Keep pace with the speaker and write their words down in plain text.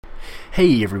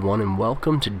Hey everyone, and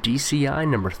welcome to DCI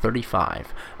number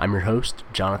 35. I'm your host,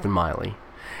 Jonathan Miley.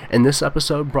 In this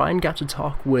episode, Brian got to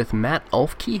talk with Matt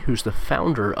Ulfke, who's the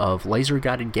founder of Laser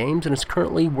Guided Games and is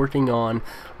currently working on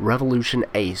Revolution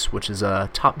Ace, which is a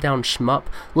top-down shmup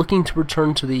looking to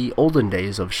return to the olden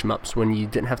days of shmups when you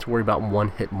didn't have to worry about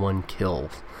one-hit, one-kill.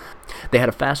 They had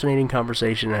a fascinating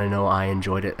conversation, and I know I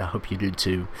enjoyed it. I hope you did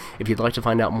too. If you'd like to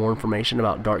find out more information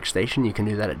about DarkStation, you can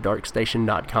do that at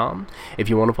darkstation.com. If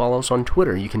you want to follow us on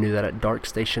Twitter, you can do that at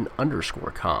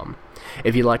darkstation_com.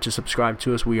 If you'd like to subscribe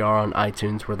to us, we are on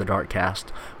iTunes. We're the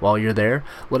Darkcast. While you're there,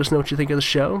 let us know what you think of the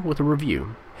show with a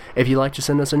review. If you'd like to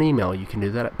send us an email, you can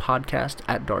do that at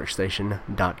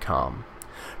podcast@darkstation.com.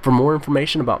 For more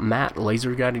information about Matt,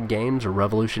 Laser Guided Games, or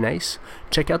Revolution Ace,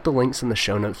 check out the links in the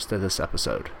show notes to this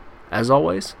episode. As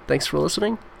always, thanks for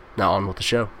listening. Now on with the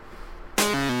show.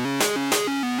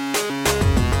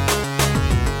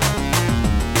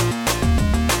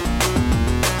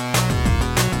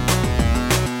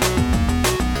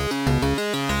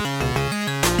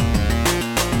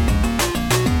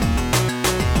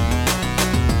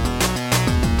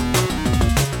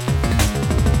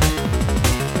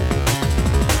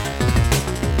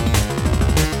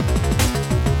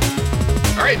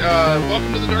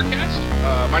 Welcome to the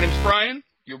Darkcast. My name's Brian.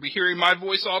 You'll be hearing my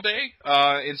voice all day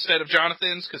instead of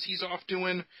Jonathan's because he's off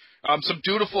doing some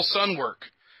dutiful sun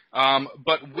work.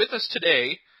 But with us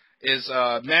today is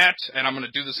Matt, and I'm going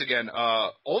to do this again,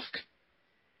 Ulfke.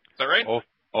 Is that right?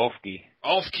 Ulfke.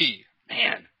 Ulfke.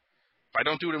 Man, if I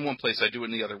don't do it in one place, I do it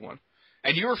in the other one.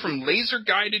 And you are from Laser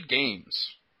Guided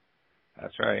Games.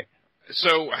 That's right.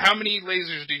 So how many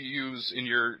lasers do you use in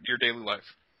your daily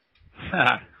life?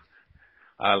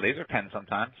 Laser pen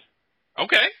sometimes.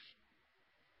 Okay.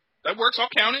 That works. I'll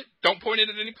count it. Don't point it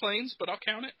at any planes, but I'll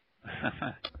count it.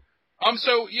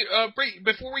 So,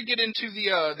 before we get into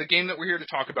the game that we're here to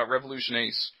talk about, Revolution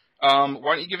Ace, why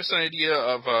don't you give us an idea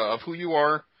of who you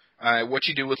are, what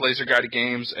you do with Laser Guided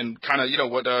Games, and kind of,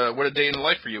 what a day in the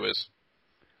life for you is.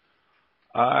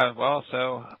 I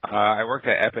worked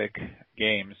at Epic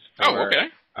Games for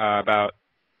about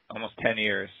almost 10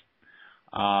 years.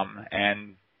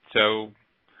 And so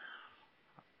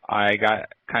I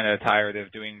got kind of tired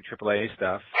of doing AAA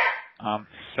stuff,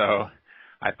 so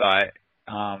I thought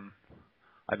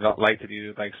I'd like to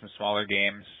do like some smaller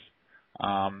games,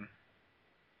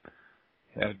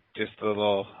 just a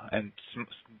little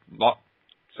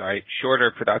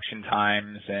shorter production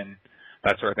times and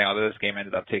that sort of thing. Although this game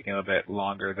ended up taking a little bit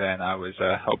longer than I was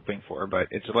hoping for, but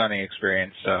it's a learning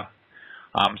experience. So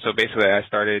basically, I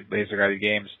started Laser Guided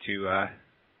Games to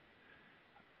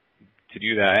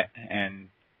do that, and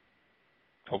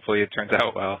hopefully it turns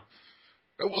out well.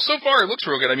 Well, so far it looks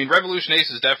real good. I mean, Revolution Ace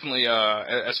is definitely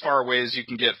as far away as you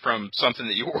can get from something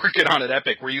that you were working on at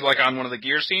Epic. Were you like on one of the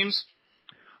Gears teams?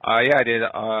 Yeah, I did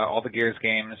all the Gears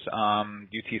games,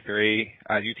 UT3,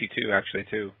 UT2 actually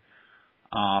too.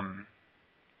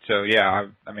 So yeah,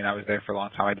 I was there for a long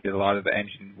time. I did a lot of the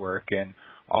engine work and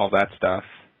all that stuff.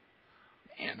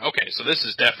 Man, okay, so this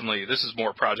is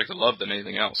more Project of Love than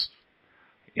anything else.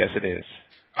 Yes, it is.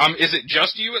 Is it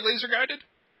just you at Laser Guided?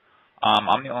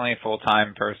 I'm the only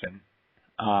full-time person.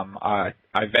 I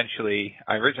originally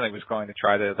was going to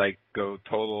try to like go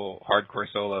total hardcore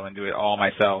solo and do it all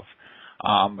myself, but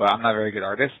I'm not a very good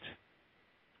artist.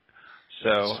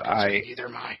 So neither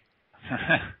am I.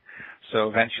 So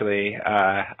eventually,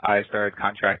 I started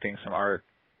contracting some art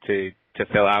to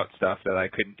fill out stuff that I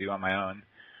couldn't do on my own,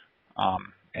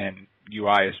 and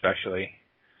UI especially.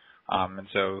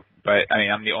 But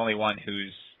I'm the only one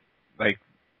who's like,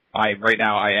 right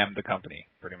now I am the company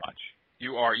pretty much.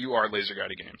 You are Laser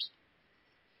Guided Games.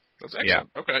 That's excellent.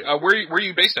 Yeah. Okay. Where are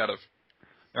you based out of?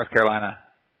 North Carolina.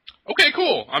 Okay,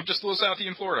 cool. I'm just a little south of you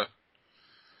in Florida.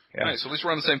 Yeah. Nice. At least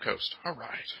we're on the same coast. All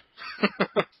right.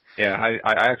 Yeah, I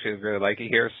actually really like it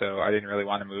here, so I didn't really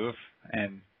want to move,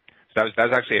 and so that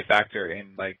was actually a factor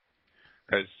in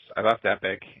because I left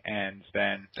Epic and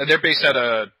then. And they're based out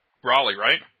of Raleigh,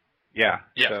 right? Yeah.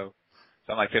 Yeah. So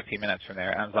I'm like 15 minutes from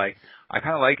there. And I was like, I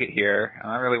kind of like it here,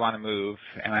 and I really want to move,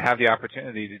 and I have the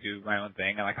opportunity to do my own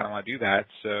thing, and I kind of want to do that.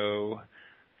 So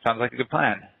sounds like a good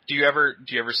plan. Do you ever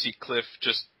see Cliff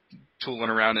just tooling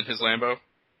around in his Lambo?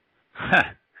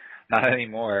 Not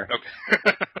anymore. Okay.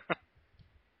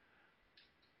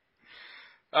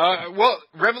 Well,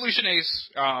 Revolution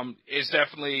Ace is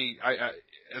definitely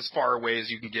as far away as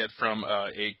you can get from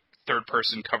a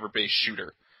third-person cover-based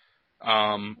shooter.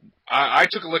 I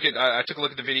took a look at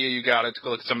the video you got. I took a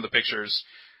look at some of the pictures.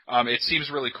 It seems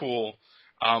really cool.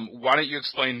 Why don't you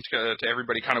explain to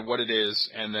everybody kind of what it is,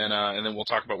 and then we'll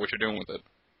talk about what you're doing with it.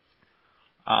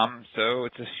 So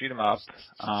it's a shoot 'em up,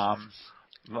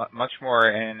 much more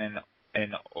in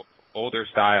an older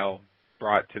style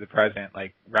brought to the present.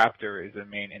 Like Raptor is the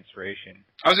main inspiration.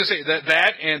 I was gonna say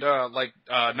that and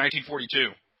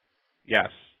 1942.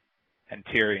 Yes, and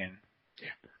Tyrion.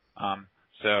 Yeah.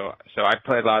 So I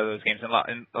played a lot of those games,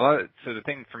 so the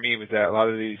thing for me was that a lot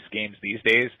of these games these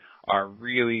days are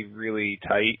really, really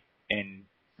tight in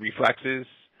reflexes.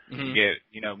 Mm-hmm. You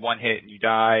get, one hit and you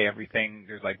die. Everything,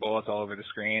 there's like bullets all over the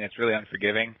screen. It's really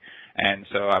unforgiving. And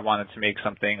so I wanted to make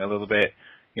something a little bit,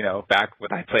 back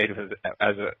what I played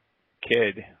as a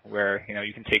kid, where,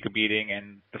 you can take a beating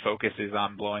and the focus is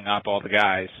on blowing up all the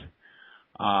guys.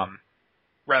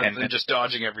 Rather than just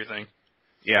dodging everything.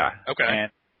 Yeah. Okay.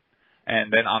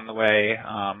 And then on the way,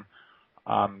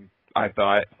 I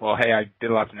thought, well, hey, I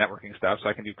did lots of networking stuff, so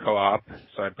I can do co-op.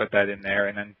 So I put that in there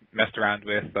and then messed around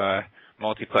with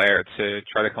multiplayer to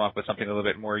try to come up with something a little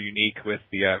bit more unique with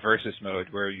the versus mode,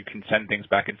 where you can send things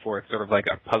back and forth, sort of like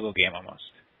a puzzle game almost.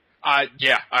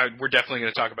 We're definitely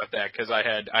going to talk about that, because I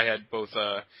had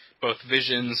both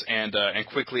visions and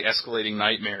quickly escalating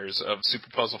nightmares of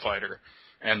Super Puzzle Fighter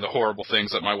and the horrible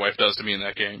things that my wife does to me in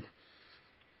that game.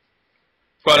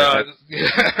 But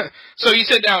so you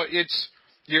said now it's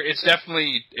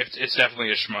definitely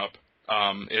a shmup.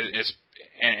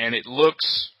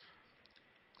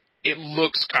 It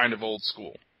looks kind of old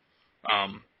school.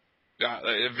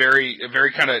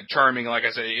 Very kind of charming. Like I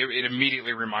said, it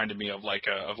immediately reminded me of like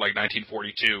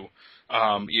 1942.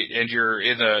 And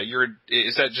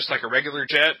is that just like a regular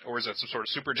jet, or is that some sort of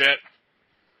super jet?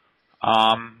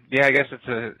 Yeah, I guess it's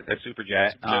a super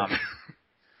jet.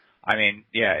 I mean,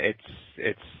 yeah,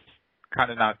 it's kind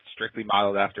of not strictly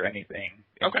modeled after anything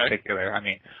in particular. I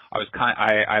mean,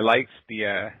 I liked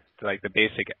the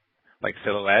basic like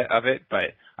silhouette of it,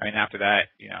 but I mean after that,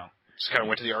 just kind of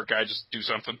went to the art guy, just do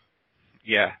something.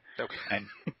 Yeah. Okay. And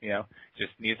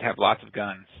just needs to have lots of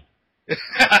guns.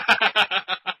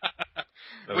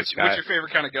 What's your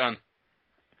favorite kind of gun?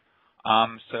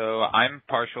 So I'm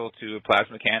partial to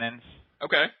plasma cannons.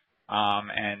 Okay.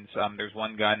 And there's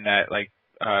one gun that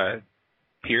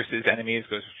pierces enemies,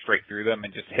 goes straight through them,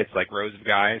 and just hits like rows of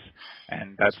guys,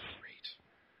 and that's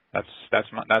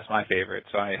my favorite.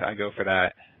 So I go for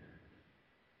that.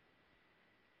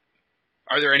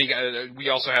 Are there any? We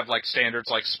also have like standards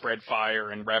like spread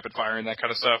fire and rapid fire and that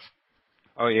kind of stuff.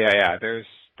 Oh yeah. There's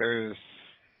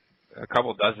a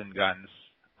couple dozen guns.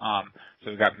 So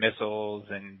we've got missiles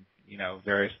and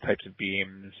various types of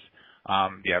beams.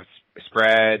 You have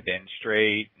spread and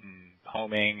straight and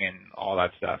homing and all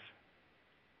that stuff.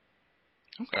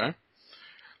 Okay.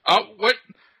 What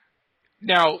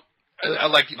now?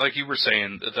 Like you were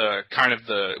saying,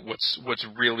 what's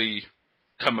really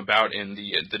come about in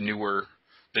the newer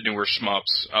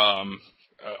shmups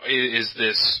is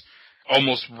this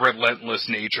almost relentless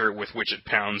nature with which it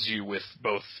pounds you with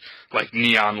both like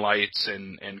neon lights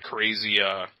and crazy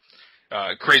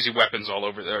weapons all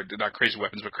over there. Not crazy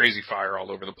weapons, but crazy fire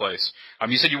all over the place.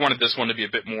 You said you wanted this one to be a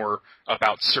bit more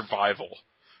about survival.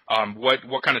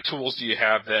 What kind of tools do you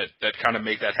have that kind of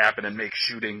make that happen and make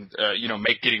shooting,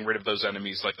 make getting rid of those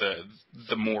enemies like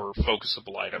the more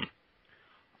focusable item?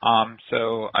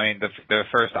 So I mean, the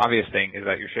first obvious thing is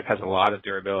that your ship has a lot of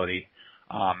durability.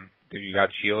 You got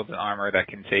shields and armor that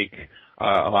can take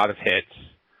a lot of hits.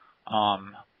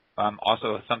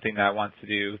 Also, something that I want to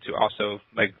do to also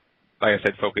like I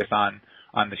said, focus on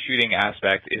the shooting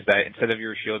aspect is that instead of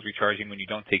your shields recharging when you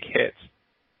don't take hits,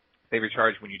 they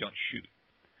recharge when you don't shoot.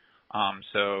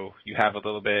 So you have a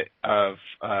little bit of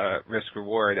risk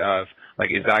reward of like,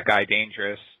 is that guy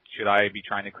dangerous? Should I be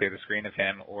trying to clear the screen of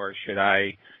him, or should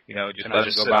I, just let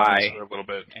him go by for a little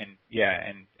bit and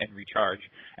recharge?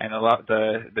 And a lot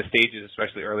the stages,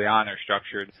 especially early on, are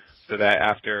structured so that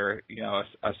after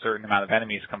a certain amount of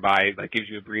enemies come by, that gives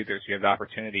you a breather, so you have the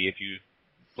opportunity, if you've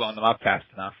blown them up fast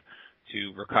enough,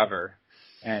 to recover.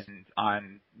 And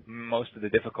on most of the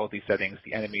difficulty settings,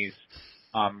 the enemies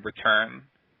return.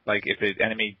 Like if an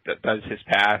enemy does his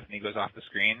path and he goes off the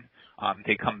screen,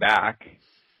 they come back.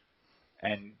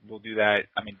 And we'll do that,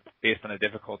 I mean, based on the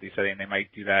difficulty setting, they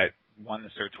might do that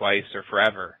once or twice or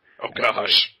forever. Oh,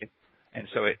 gosh. And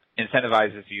so it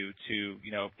incentivizes you to,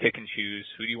 pick and choose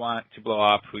who do you want to blow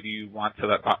up, who do you want to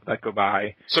let go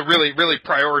by. So really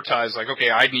prioritize, like,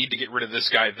 okay, I need to get rid of this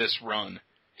guy this run.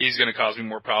 He's going to cause me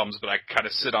more problems, but I kind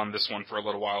of sit on this one for a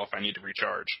little while if I need to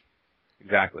recharge.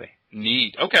 Exactly.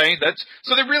 Neat. Okay,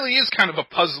 so there really is kind of a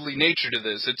puzzly nature to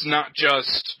this. It's not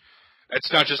just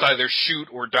either shoot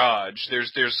or dodge.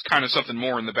 There's kind of something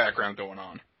more in the background going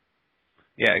on.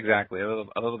 Yeah, exactly. A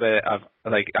little bit of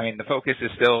the focus is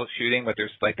still shooting, but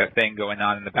there's like that thing going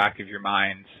on in the back of your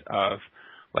mind of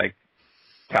like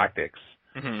tactics.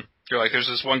 Mm-hmm. You're like, there's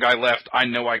this one guy left. I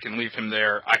know I can leave him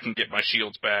there. I can get my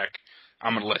shields back.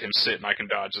 I'm going to let him sit, and I can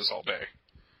dodge this all day.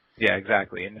 Yeah,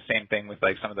 exactly. And the same thing with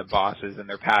like some of the bosses and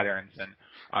their patterns. And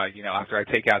after I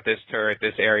take out this turret,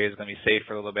 this area is going to be safe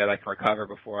for a little bit. I can recover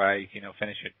before I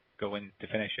finish it. Go in to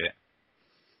finish it.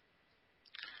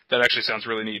 That actually sounds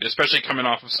really neat, especially coming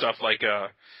off of stuff like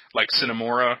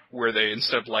Cinemora, where they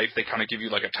instead of life they kind of give you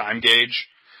like a time gauge.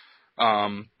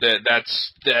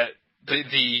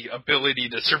 The ability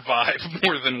to survive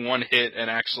more than one hit and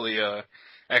actually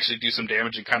do some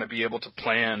damage and kind of be able to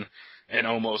plan and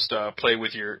almost play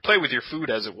with your food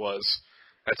as it was.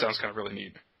 That sounds kind of really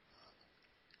neat.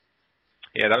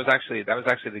 Yeah, that was actually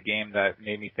the game that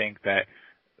made me think that,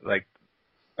 like,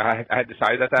 I had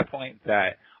decided at that point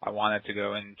that I wanted to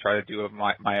go and try to do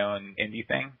my own indie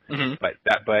thing. Mm-hmm. But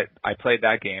I played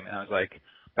that game and I was like,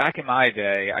 back in my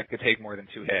day, I could take more than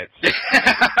 2 hits.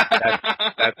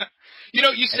 that's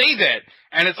you say that,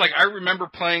 and it's like I remember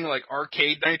playing like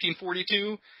Arcade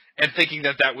 1942 and thinking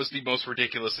that was the most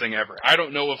ridiculous thing ever. I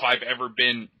don't know if I've ever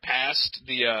been past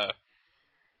the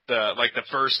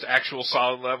first actual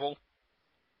solid level.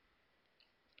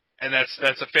 And that's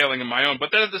a failing of my own.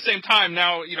 But then at the same time,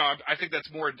 now, I think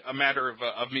that's more a matter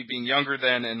of me being younger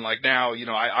then, and like now,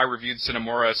 I reviewed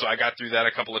Cinemora, so I got through that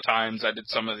a couple of times. I did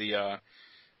some of the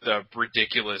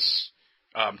ridiculous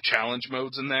challenge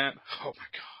modes in that. Oh my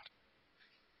god.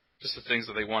 Just the things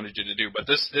that they wanted you to do. But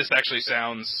this actually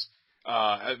sounds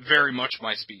very much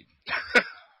my speed.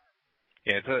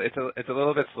 Yeah, it's a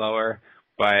little bit slower,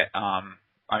 but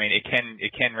it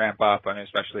can ramp up,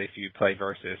 especially if you play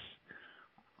Versus.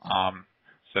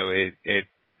 So it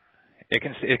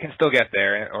can still get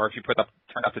there, or if you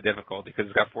turn up the difficulty, because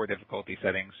it's got 4 difficulty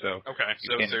settings. So okay,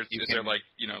 so is there like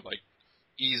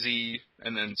easy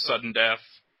and then sudden death?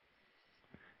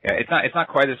 Yeah, it's not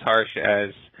quite as harsh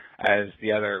as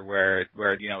the other, where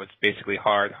it's basically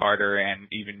harder, and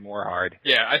even more hard.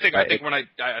 Yeah, I think when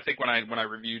I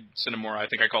reviewed Cinemora, I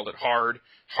think I called it hard,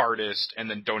 hardest, and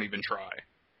then don't even try.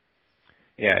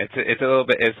 Yeah, it's a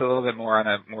little bit more on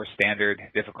a more standard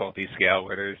difficulty scale,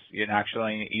 where there's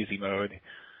actually an easy mode,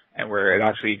 and where it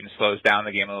actually even slows down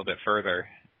the game a little bit further.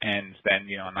 And then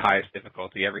on the highest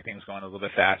difficulty, everything's going a little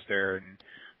bit faster, and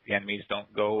the enemies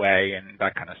don't go away, and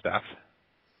that kind of stuff.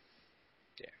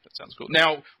 Yeah, that sounds cool.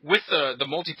 Now, with the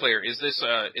multiplayer, is this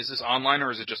online or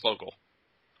is it just local?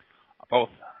 Both.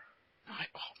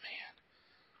 Oh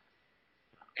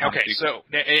man. Okay, so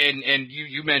and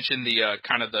you mentioned the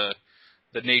kind of the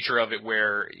nature of it,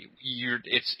 where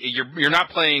you're not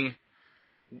playing.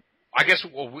 I guess.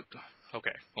 Well,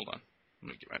 okay, hold on. Let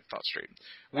me get my thoughts straight.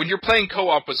 When you're playing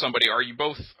co-op with somebody, are you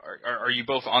both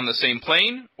on the same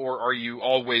plane, or are you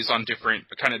always on different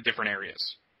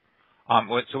areas?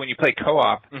 So when you play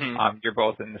co-op, mm-hmm. You're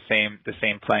both in the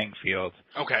same playing field.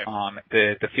 Okay.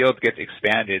 The field gets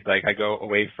expanded. Like, I go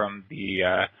away from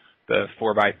the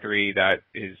 4x3 that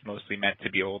is mostly meant to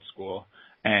be old school,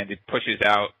 and it pushes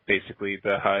out basically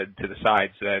the HUD to the side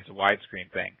so that it's a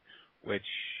widescreen thing, which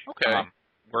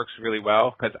works really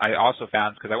well. Because I also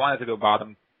found, because I wanted to go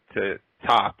bottom to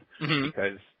top, mm-hmm.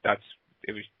 because that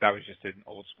was just an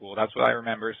old school. That's what I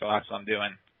remember, so that's what I'm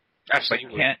doing.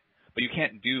 Absolutely. But you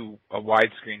can't do a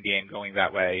widescreen game going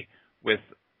that way with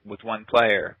one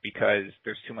player, because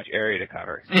there's too much area to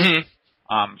cover.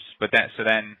 Mm-hmm. So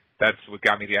then that's what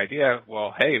got me the idea.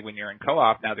 Well, hey, when you're in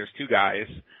co-op, now there's 2 guys.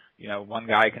 One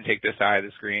guy can take this side of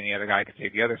the screen, the other guy can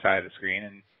take the other side of the screen,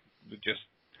 and just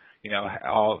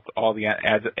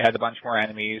add a bunch more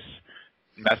enemies,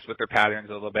 mess with their patterns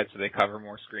a little bit so they cover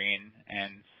more screen,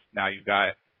 and now you've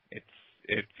got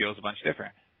it feels a bunch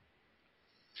different.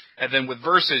 And then with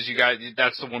Versus,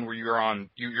 that's the one where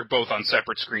you're both on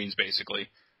separate screens, basically,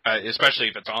 especially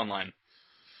if it's online.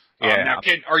 Yeah. Now,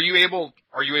 are you able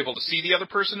to see the other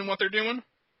person and what they're doing?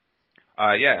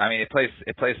 Yeah. It plays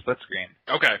split screen.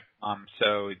 Okay.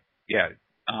 So yeah.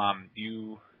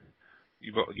 You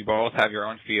both have your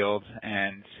own field,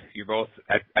 and you're both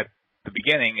at the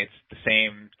beginning. It's the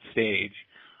same stage,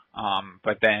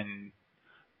 but then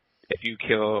if you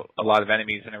kill a lot of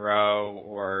enemies in a row,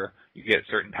 or you get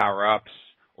certain power-ups,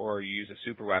 or you use a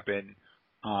super weapon,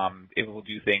 it will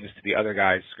do things to the other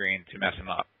guy's screen to mess him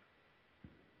up.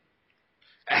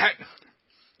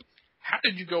 How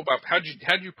did you go about? How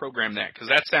did you program that? Because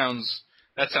that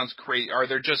sounds crazy. Are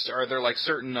there like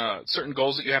certain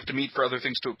goals that you have to meet for other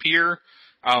things to appear?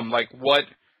 Like what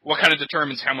kind of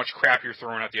determines how much crap you're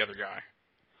throwing at the other guy?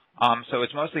 So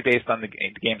it's mostly based on the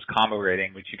game's combo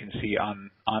rating, which you can see on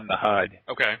the HUD.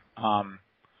 Okay.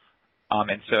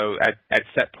 And so at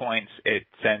set points, it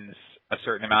sends a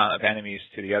certain amount of enemies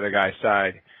to the other guy's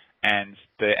side, and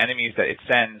the enemies that it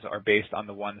sends are based on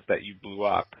the ones that you blew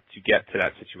up to get to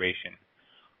that situation.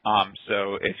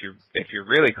 So if you're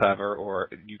really clever, or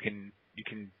you can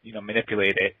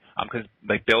manipulate it, because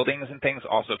like buildings and things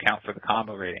also count for the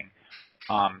combo rating.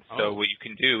 So what you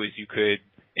can do is you could,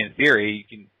 in theory, you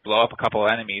can blow up a couple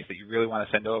of enemies that you really want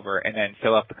to send over, and then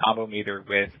fill up the combo meter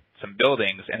with some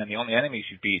buildings, and then the only enemies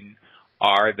you've beaten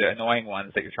are the annoying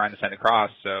ones that you're trying to send across.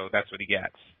 So that's what he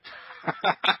gets.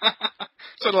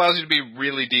 So it allows you to be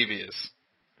really devious.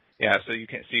 Yeah, so you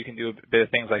can do a bit of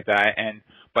things like that,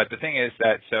 but the thing is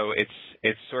that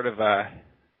it's sort of a,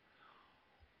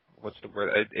 what's the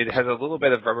word? It has a little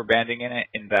bit of rubber banding in it,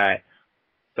 in that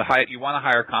you want a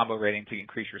higher combo rating to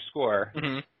increase your score,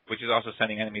 mm-hmm. which is also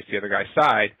sending enemies to the other guy's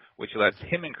side, which lets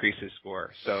him increase his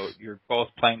score. So you're both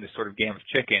playing this sort of game of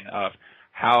chicken of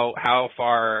how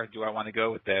far do I want to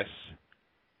go with this,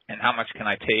 and how much can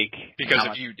I take? Because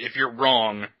if you're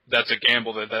wrong, that's a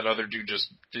gamble that other dude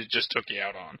just took you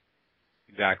out on.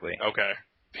 Exactly. Okay.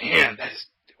 Man, that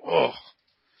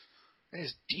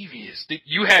is devious.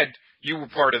 You were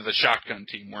part of the shotgun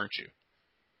team, weren't you?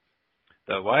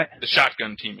 The what? The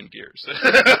shotgun team in Gears.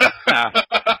 Yeah.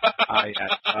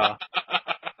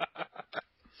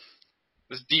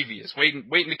 It's devious, waiting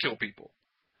to kill people.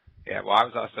 Yeah, well, I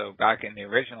was also, back in the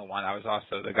original one, I was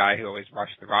also the guy who always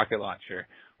rushed the rocket launcher,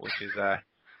 which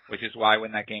is why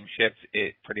when that game shipped,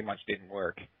 it pretty much didn't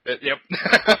work. Yep.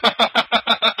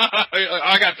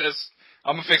 I got this.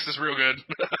 I'm gonna fix this real good.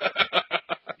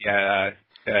 Yeah,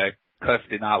 Cliff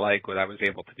did not like what I was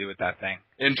able to do with that thing.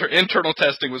 Internal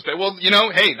testing was bad. Well,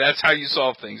 hey, that's how you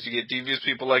solve things. You get devious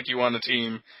people like you on the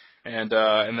team, and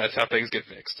that's how things get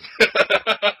fixed.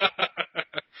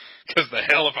 Because the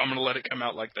hell if I'm going to let it come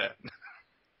out like that.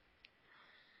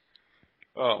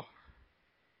 Oh.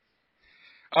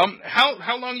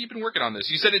 How long have you been working on this?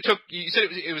 You said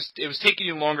it was taking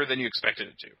you longer than you expected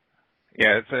it to.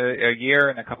 Yeah, it's a year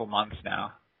and a couple months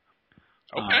now.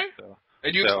 Okay.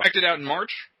 And you expect it out in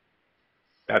March?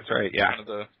 That's right. Yeah.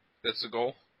 That's the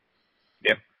goal.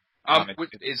 Yep.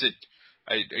 Is it?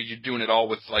 Are you doing it all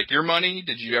with like your money?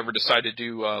 Did you ever decide to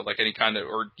do like any kind of,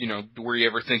 or were you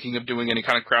ever thinking of doing any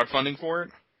kind of crowdfunding for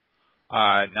it? No,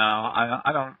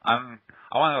 I don't. I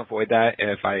want to avoid that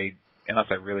unless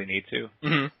I really need to.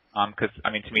 Mm-hmm. Because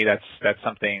to me that's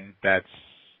something that's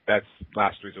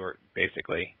last resort,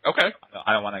 basically. Okay.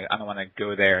 I don't want to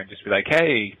go there and just be like,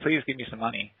 hey, please give me some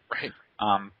money. Right.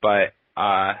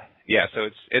 Yeah. So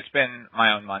it's been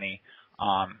my own money.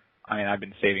 I've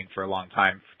been saving for a long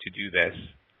time to do this.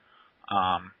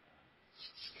 And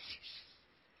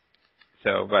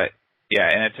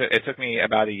it took me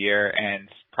about a year, and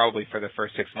probably for the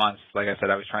first 6 months, like I said,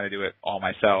 I was trying to do it all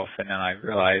myself, and then I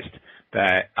realized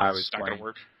that it's not going to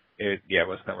work. It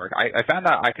wasn't going to work. I found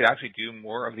out I could actually do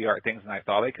more of the art things than I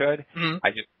thought I could. Mm-hmm.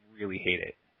 I just really hate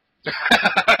it.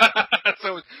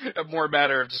 So it's more a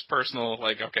matter of just personal,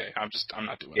 like, okay, I'm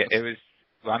not doing this. It was.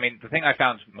 Well, the thing I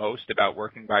found most about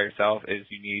working by yourself is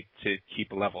you need to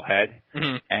keep a level head,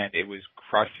 mm-hmm. and it was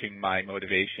crushing my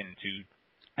motivation to.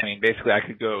 Basically, I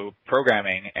could go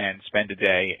programming and spend a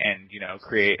day and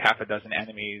create half a dozen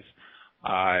enemies,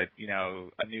 a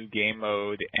new game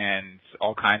mode, and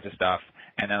all kinds of stuff,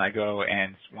 and then I go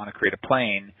and want to create a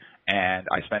plane, and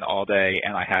I spend all day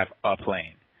and I have a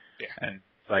plane, and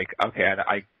it's like, okay,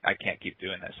 I can't keep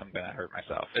doing this. I'm gonna hurt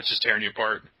myself. It's just tearing you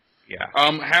apart. Yeah.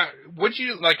 Would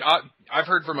you like? I've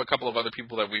heard from a couple of other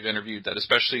people that we've interviewed that,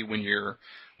 especially when you're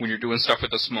doing stuff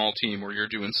with a small team or you're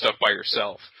doing stuff by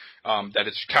yourself, that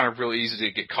it's kind of really easy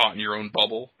to get caught in your own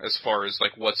bubble as far as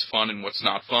like what's fun and what's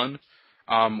not fun.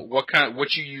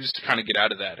 What you use to kind of get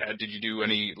out of that? Did you do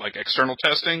any like external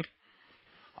testing?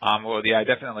 Well, yeah, I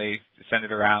definitely send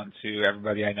it around to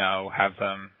everybody I know. Have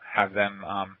them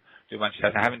do a bunch of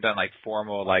tests. I haven't done like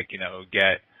formal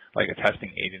get like a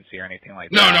testing agency or anything like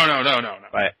that. No.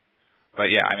 But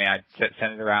yeah, I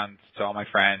send it around to all my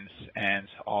friends and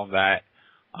all of that.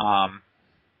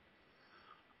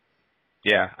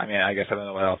 Yeah, I guess I don't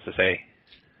know what else to say.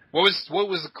 What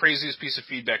was the craziest piece of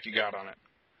feedback you got on it?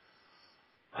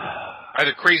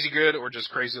 Either crazy good or just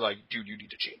crazy like, dude, you need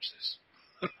to change this.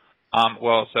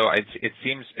 Well, so it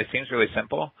seems really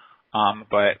simple.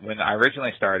 But when I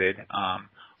originally started on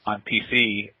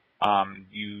PC,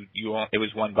 it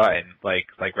was one button like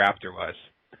Raptor was,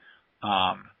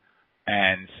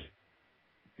 and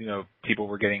people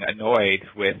were getting annoyed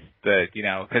with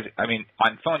because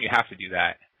on phone you have to do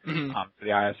that. Mm-hmm. So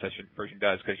the iOS version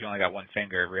does, because you only got one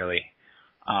finger really.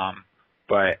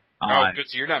 But good.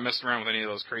 So you're not messing around with any of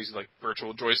those crazy like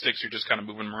virtual joysticks. You're just kind of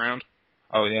moving them around.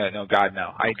 Oh yeah, no, God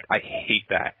no. Okay. I hate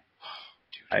that.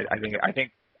 I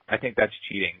think I think that's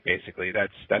cheating. Basically,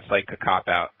 that's like a cop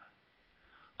out.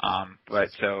 But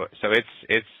so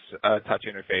it's a touch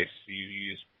interface.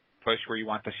 You just push where you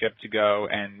want the ship to go,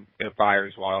 and it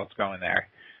fires while it's going there.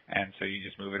 And so you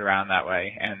just move it around that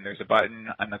way. And there's a button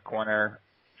on the corner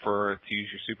to use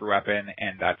your super weapon,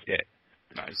 and that's it.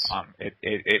 Nice.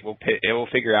 It will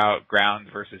figure out ground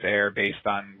versus air based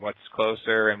on what's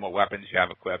closer and what weapons you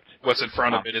have equipped. What's in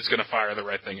front of it is going to fire the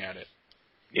right thing at it.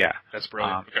 Yeah, that's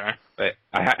brilliant. Okay. But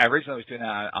I originally was doing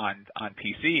that on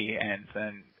PC, and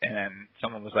then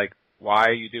someone was like, "Why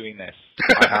are you doing this?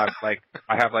 I have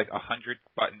like 100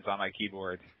 buttons on my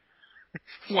keyboard.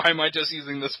 Why am I just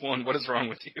using this one? What is wrong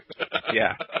with you?"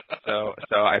 Yeah. So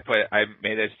I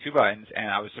made it as 2 buttons, and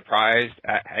I was surprised.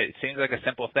 It seems like a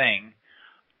simple thing,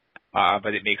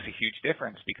 but it makes a huge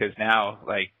difference because now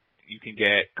like you can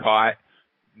get caught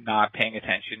not paying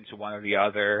attention to one or the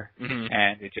other,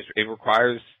 and it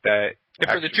requires that.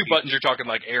 And for the 2 buttons, you're talking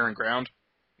like air and ground.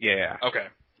 Yeah. Okay.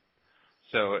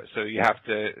 So you have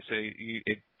to.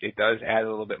 It does add a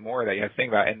little bit more that you have to think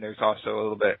about, and there's also a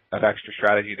little bit of extra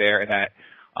strategy there in that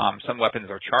some weapons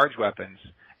are charge weapons,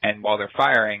 and while they're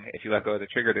firing, if you let go of the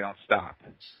trigger, they don't stop.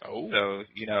 Oh. So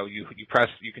you can press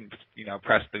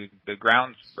the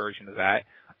ground version of that,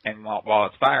 and while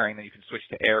it's firing, then you can switch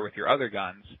to air with your other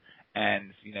guns.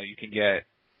 And you can get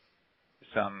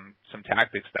some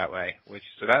tactics that way,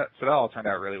 so that all turned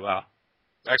out really well.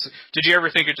 Actually, did you ever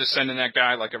think of just sending that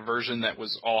guy like a version that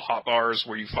was all hotbars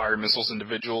where you fire missiles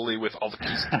individually with all the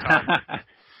keys at the time?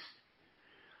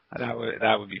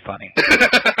 That would be funny.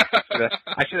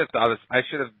 I should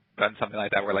have done something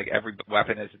like that where like every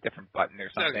weapon is a different button or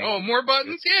something. Oh, more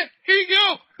buttons? Yeah, here you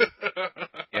go.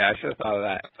 Yeah, I should have thought of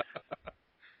that.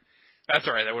 That's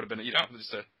all right. That would have been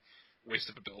just a waste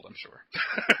of a build, I'm sure.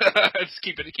 Just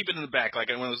keep it in the back, like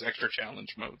in one of those extra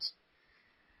challenge modes.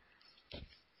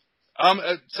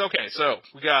 It's okay. So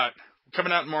we got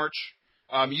coming out in March.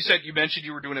 You mentioned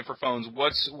you were doing it for phones.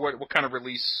 What kind of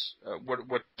release?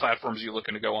 What platforms are you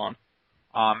looking to go on?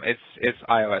 It's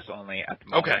iOS only at the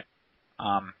moment. Okay.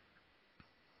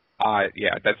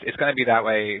 Yeah, it's going to be that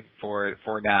way for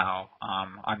now.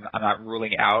 I'm not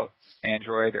ruling out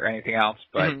Android or anything else,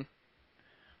 but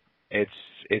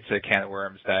it's a can of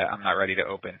worms that I'm not ready to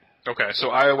open. Okay, so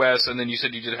iOS, and then you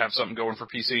said you did have something going for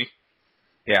PC?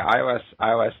 Yeah,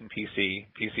 iOS and PC.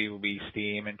 PC will be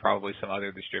Steam and probably some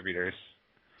other distributors.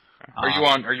 Are you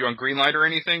on Greenlight or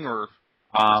anything, or?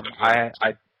 I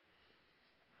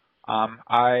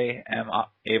am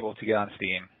able to get on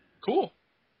Steam. Cool.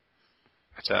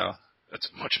 That's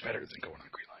much better than going on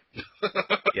Greenlight.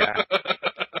 Yeah.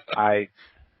 I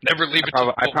never leave it.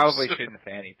 I probably shouldn't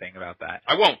say anything about that.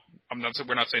 I won't.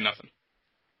 We're not saying nothing.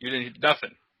 You didn't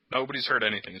nothing. Nobody's heard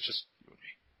anything. It's just you and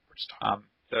me. We're just talking.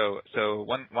 So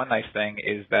one nice thing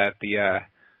is that the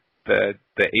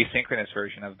asynchronous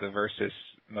version of the Versus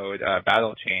mode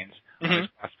battle chains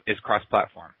is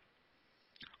cross-platform.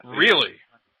 Really?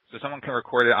 So someone can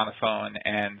record it on the phone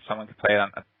and someone can play it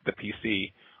on the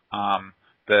PC.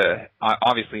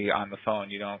 Obviously on the phone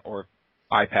you don't, or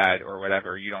iPad or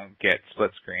whatever, you don't get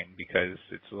split screen because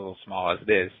it's a little small as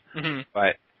it is.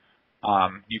 But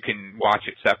you can watch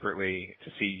it separately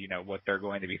to see, what they're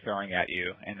going to be throwing at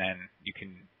you, and then you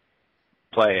can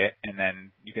play it, and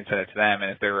then you can send it to them,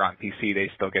 and if they're on PC, they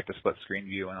still get the split screen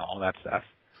view and all that stuff.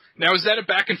 Now, is that a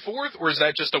back and forth, or is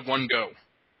that just a one go?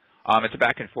 It's a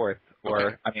back and forth,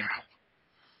 or, okay.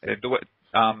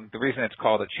 The reason it's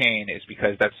called a chain is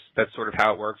because that's sort of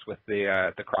how it works with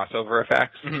the crossover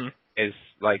effects, is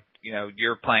like,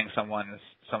 you're playing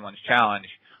someone's challenge.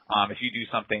 If you do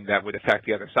something that would affect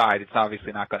the other side, it's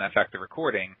obviously not going to affect the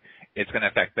recording. It's going to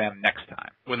affect them next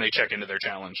time when they check into their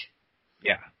challenge.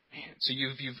 Yeah. Man, so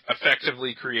you've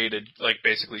effectively created like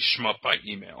basically shmup by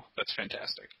email. That's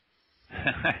fantastic.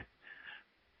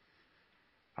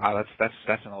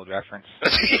 That's an old reference.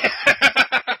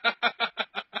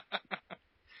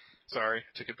 Sorry,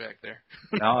 I took it back there.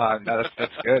 No, that's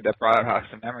good. That brought up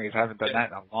some memories. I haven't done that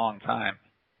in a long time.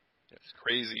 It's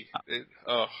crazy.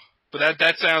 But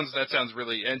that sounds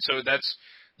really, and so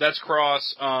that's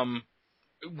cross.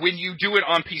 When you do it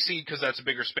on PC, because that's a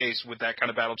bigger space with that kind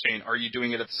of battle chain, are you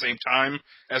doing it at the same time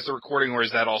as the recording, or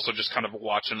is that also just kind of a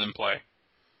watch and then play?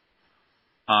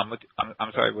 I'm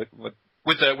sorry. What?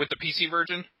 With the PC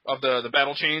version of the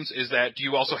battle chains, do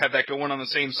you also have that going on the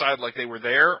same side like they were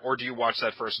there, or do you watch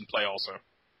that first and play also?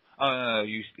 Oh no,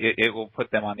 it will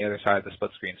put them on the other side of the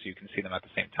split screen so you can see them at the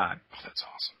same time. Oh, that's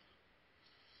awesome.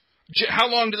 How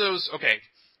long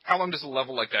does a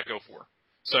level like that go for?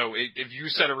 So if you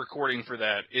set a recording for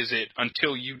that, is it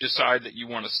until you decide that you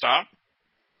want to stop?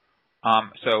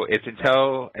 So it's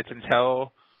until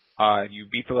you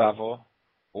beat the level,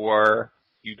 or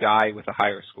you die with a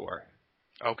higher score.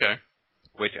 Okay.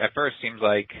 Which at first seems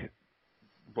like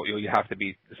you have to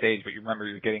beat the stage, but you remember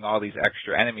you're getting all these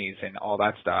extra enemies and all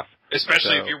that stuff.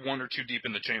 Especially if you're 1 or 2 deep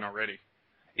in the chain already.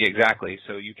 Yeah, exactly.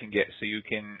 So you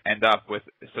can end up with.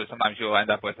 So sometimes you'll end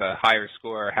up with a higher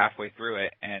score halfway through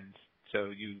it, and so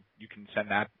you can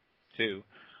send that too.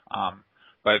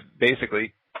 But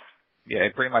basically, yeah,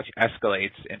 it pretty much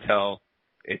escalates until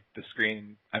the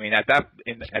screen. I mean, at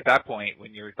that point,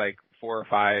 when you're like 4 or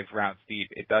 5 rounds deep,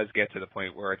 it does get to the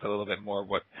point where it's a little bit more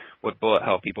what bullet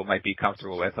hell people might be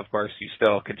comfortable with. Of course, you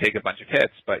still can take a bunch of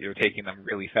hits, but you're taking them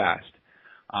really fast.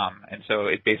 And so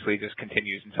it basically just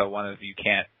continues until one of you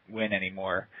can't win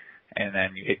anymore, and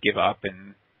then you hit give up,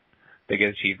 and they get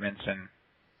achievements and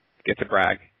get to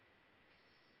brag.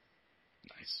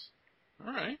 Nice.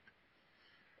 All right.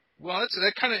 Well,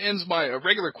 that kind of ends my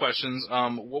regular questions.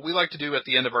 What we like to do at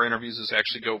the end of our interviews is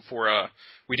actually go for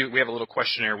we have a little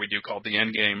questionnaire we do called the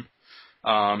End Game.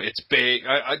 It's big.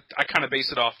 I kind of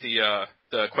base it off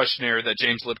the questionnaire that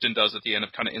James Lipton does at the end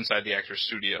of kind of Inside the Actor's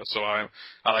Studio. So I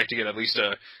like to get at least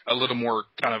a little more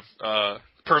kind of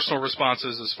personal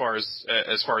responses as far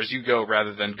as you go,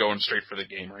 rather than going straight for the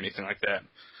game or anything like that.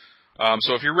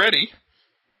 So if you're ready.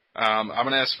 I'm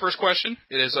going to ask the first question.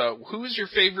 It is, who is your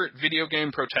favorite video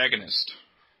game protagonist?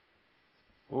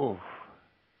 Ooh.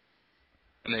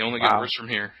 And they only get worse from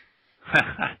here.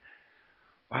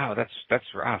 Wow, that's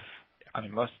rough. I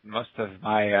mean, most of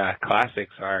my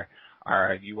classics are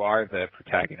you are the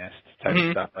protagonist type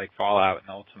of stuff, like Fallout and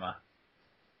Ultima.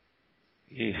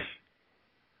 Yeesh.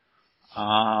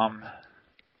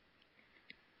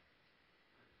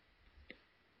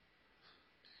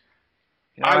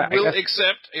 I will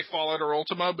accept a Fallout or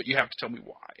Ultima, but you have to tell me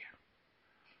why.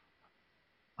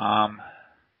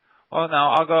 Well, no,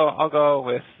 I'll go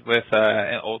with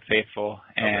an Old Faithful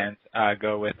and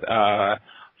go with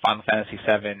Final Fantasy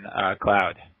VII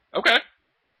Cloud. Okay.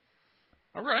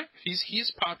 All right.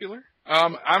 He's popular.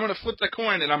 I'm going to flip the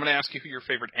coin, and I'm going to ask you who your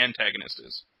favorite antagonist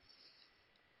is.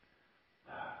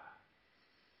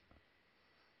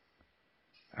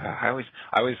 I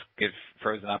always get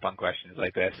frozen up on questions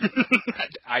like this.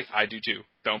 I do too.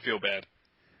 Don't feel bad.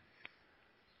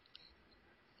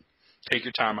 Take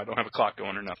your time. I don't have a clock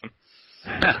going or nothing.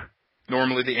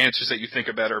 Normally, the answers that you think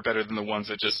about are better than the ones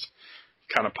that just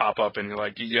kind of pop up, and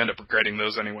you end up regretting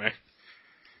those anyway.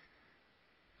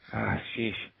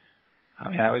 Sheesh. I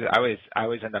mean, I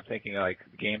always end up thinking of, like,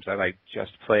 games I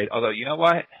just played. Although, you know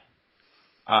what?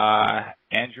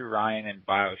 Andrew Ryan and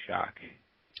BioShock.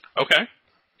 Okay.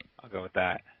 I'll go with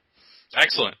that.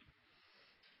 Excellent.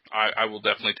 I will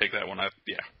definitely take that one.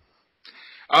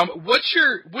 Yeah. What's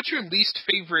your least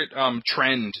favorite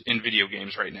trend in video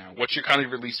games right now? What's your kind of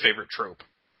your least favorite trope?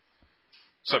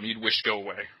 Something you'd wish to go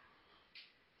away?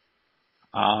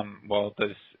 Well,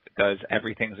 does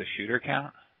everything's a shooter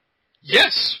count?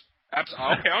 Yes. I'll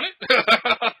count it.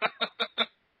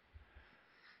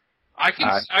 I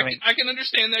can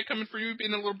understand that coming from you,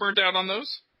 being a little burnt out on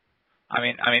those. I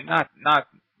mean, not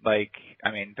like,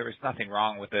 I mean, there was nothing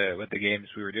wrong with the games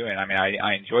we were doing. I mean,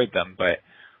 I enjoyed them, but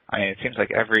I mean, it seems like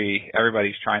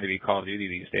everybody's trying to be Call of Duty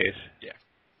these days. Yeah,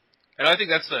 and I think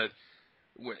that's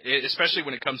especially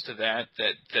when it comes to that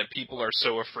people are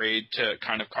so afraid to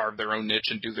kind of carve their own niche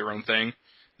and do their own thing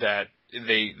that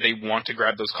they want to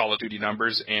grab those Call of Duty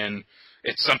numbers, and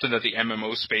it's something that the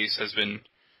MMO space has been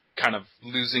kind of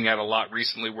losing at a lot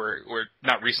recently, where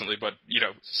not recently, but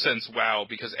since WoW,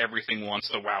 because everything wants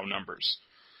the WoW numbers.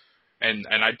 And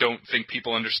I don't think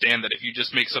people understand that if you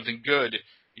just make something good,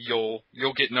 you'll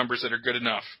get numbers that are good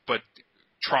enough. But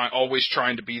always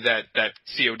trying to be that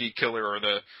COD killer or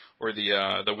the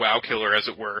WoW killer, as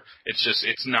it were.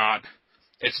 It's not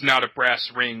a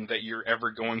brass ring that you're ever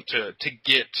going to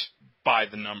get by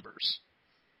the numbers.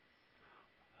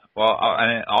 Well,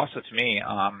 and also to me,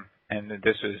 and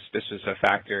this was a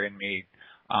factor in me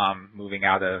moving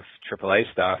out of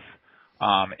AAA stuff.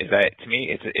 Is that, to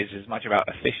me, it's as much about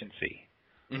efficiency.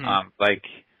 Mm-hmm. Like,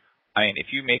 I mean,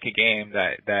 if you make a game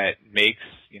that makes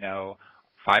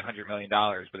 $500 million,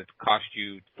 but it cost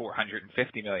you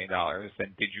 $450 million,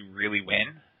 then did you really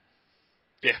win?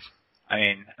 Yeah. I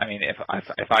mean, if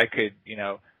I could,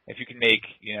 if you can make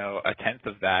a tenth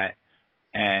of that,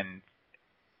 and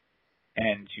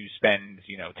you spend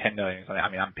 $10 million. I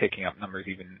mean, I'm picking up numbers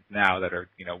even now that are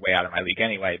way out of my league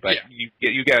anyway. But yeah.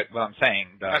 you get what I'm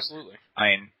saying. Absolutely. I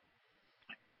mean,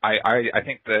 I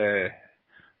think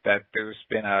that there's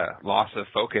been a loss of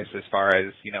focus as far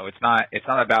as it's not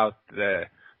about the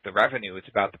revenue. It's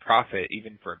about the profit,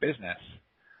 even for a business.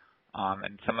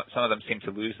 And some of them seem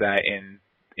to lose that in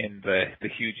in the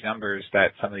huge numbers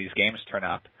that some of these games turn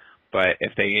up. But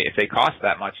if they cost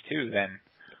that much too, then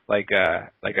like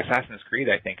Assassin's Creed,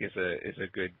 I think is a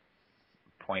good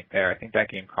point there. I think that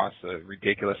game costs a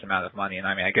ridiculous amount of money, and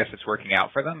I mean, I guess it's working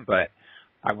out for them, but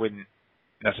I wouldn't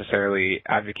necessarily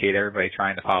advocate everybody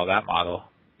trying to follow that model.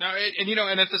 No,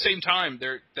 and at the same time,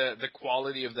 the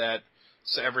quality of that,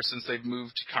 ever since they've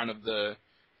moved to kind of the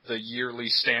yearly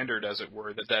standard, as it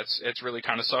were, it's really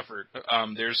kind of suffered.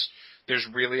 There's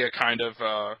really a kind of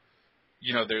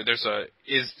there's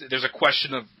a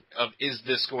question of is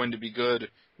this going to be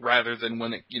good, rather than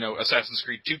when Assassin's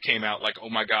Creed 2 came out, like, oh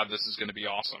my god, this is going to be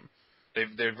awesome.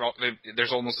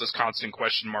 There's almost this constant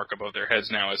question mark above their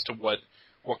heads now as to what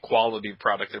quality of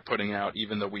product they're putting out,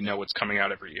 even though we know it's coming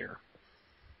out every year.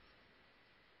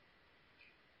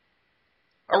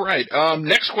 All right,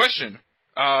 next question.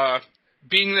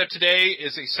 Being that today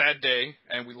is a sad day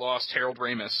and we lost Harold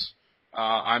Ramis,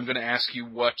 I'm going to ask you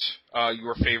what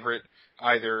your favorite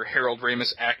either Harold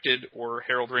Ramis acted or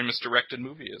Harold Ramis directed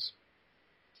movie is.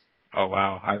 Oh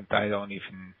wow, I don't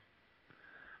even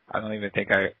think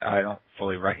I don't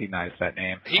fully recognize that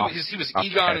name. He was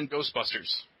Egon in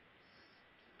Ghostbusters.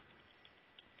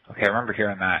 Okay, I remember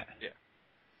hearing that. Yeah.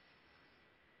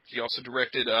 He also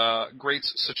directed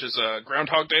greats such as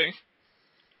Groundhog Day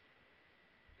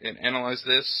and Analyze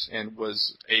This, and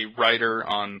was a writer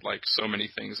on like so many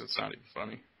things it's not even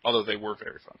funny. Although they were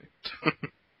very funny.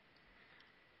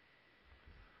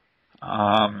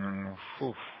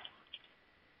 Oof.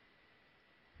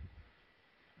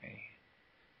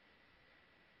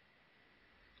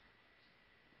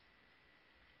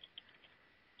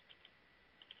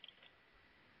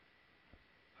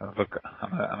 Look,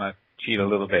 I'm gonna cheat a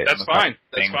little bit. That's fine.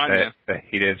 That's fine. That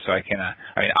he did, so I can. I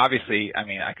mean, obviously,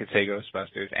 I could say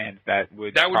Ghostbusters, and that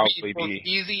would probably be both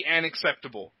easy and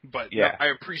acceptable. But yeah, I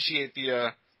appreciate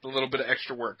the little bit of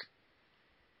extra work.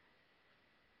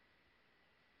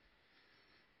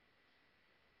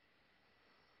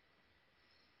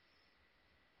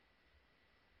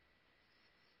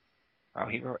 Oh,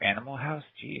 he wrote Animal House?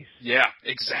 Jeez. Yeah,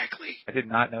 exactly. I did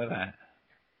not know that.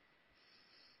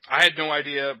 I had no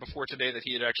idea before today that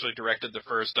he had actually directed the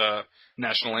first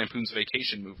National Lampoon's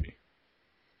Vacation movie.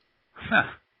 Huh.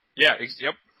 Yeah,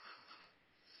 yep.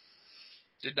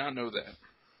 Did not know that.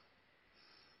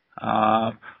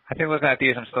 I think looking at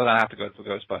these, I'm still going to have to go to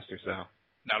Ghostbusters, though.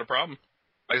 Not a problem.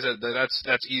 Like I said,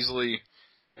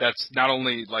 that's not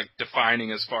only like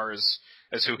defining as far as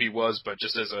who he was, but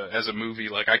just as a movie.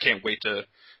 Like, I can't wait to.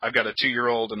 I've got a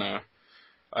 2-year-old and a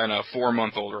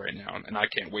 4-month-old right now, and I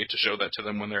can't wait to show that to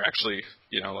them when they're actually,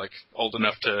 like old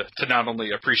enough to not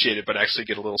only appreciate it, but actually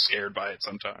get a little scared by it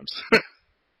sometimes.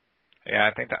 Yeah,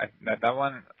 I think that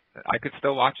one, I could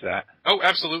still watch that. Oh,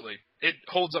 absolutely. It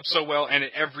holds up so well, and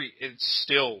it's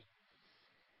still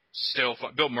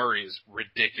fun. Bill Murray is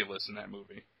ridiculous in that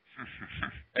movie.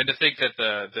 And to think that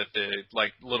the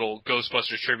like little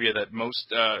Ghostbusters trivia that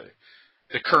most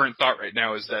the current thought right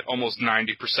now is that almost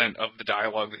 90% of the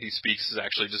dialogue that he speaks is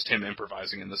actually just him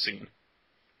improvising in the scene.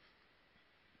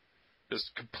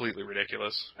 Just completely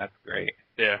ridiculous. That's great.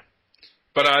 Yeah.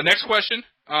 But next question.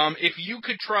 If you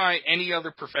could try any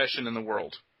other profession in the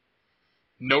world,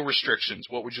 no restrictions,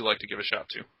 what would you like to give a shot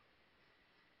to?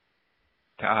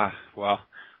 Well,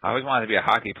 I always wanted to be a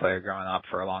hockey player growing up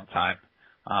for a long time.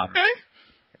 Okay.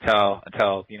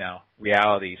 Until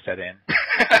reality set in.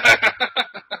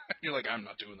 You're like, I'm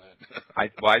not doing that.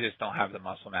 I just don't have the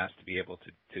muscle mass to be able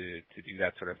to do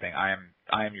that sort of thing. I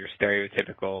am your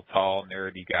stereotypical tall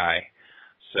nerdy guy.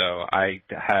 So I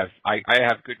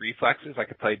have good reflexes. I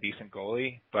could play decent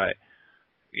goalie, but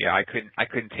yeah, I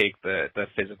couldn't take the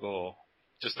physical,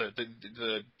 just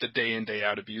the day in day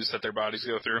out abuse that their bodies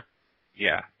go through.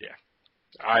 Yeah. Yeah.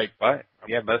 But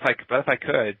if I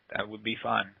could, that would be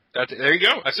fun. There you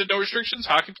go. I said no restrictions.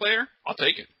 Hockey player, I'll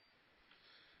take it.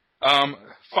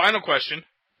 Final question,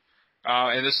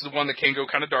 and this is the one that can go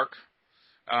kind of dark.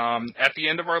 At the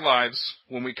end of our lives,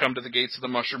 when we come to the gates of the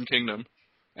Mushroom Kingdom,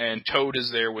 and Toad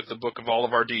is there with the book of all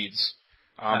of our deeds,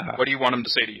 what do you want him to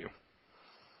say to you?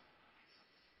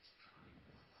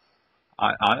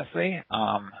 Honestly,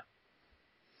 I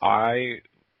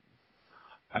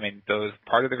mean,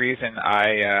 part of the reason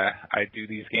I do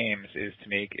these games is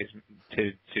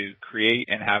to create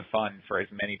and have fun for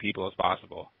as many people as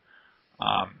possible.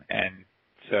 And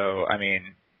so, I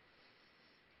mean,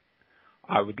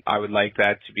 I would like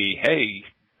that to be, hey,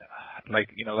 like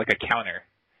a counter.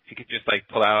 If you could just like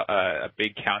pull out a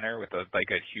big counter with a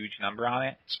huge number on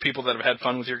it. It's people that have had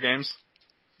fun with your games.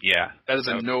 Yeah, that is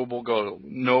a noble goal,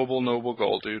 noble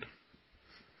goal, dude.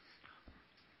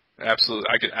 Absolutely,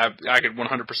 I could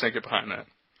 100% get behind that.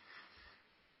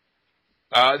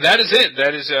 That is it.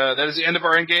 That is the end of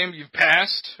our end game. You've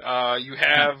passed. You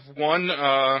have won.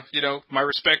 My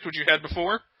respect, what you had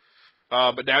before.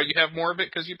 But now you have more of it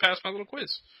because you passed my little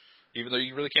quiz. Even though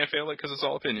you really can't fail it because it's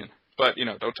all opinion. But,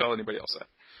 don't tell anybody else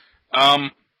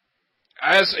that.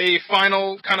 As a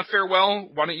final kind of farewell,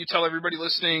 why don't you tell everybody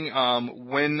listening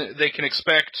when they can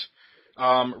expect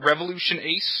Revolution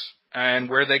Ace and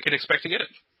where they can expect to get it?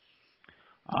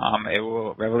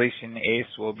 Revolution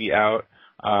Ace will be out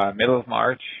middle of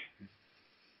March.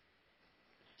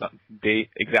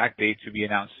 Exact date to be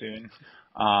announced soon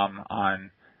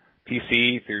on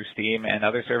PC through Steam and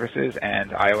other services,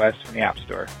 and iOS from the App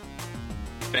Store.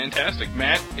 Fantastic,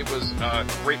 Matt. It was a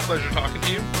great pleasure talking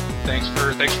to you. Thanks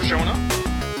for showing up.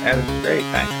 Yeah, this is great.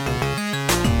 Thanks.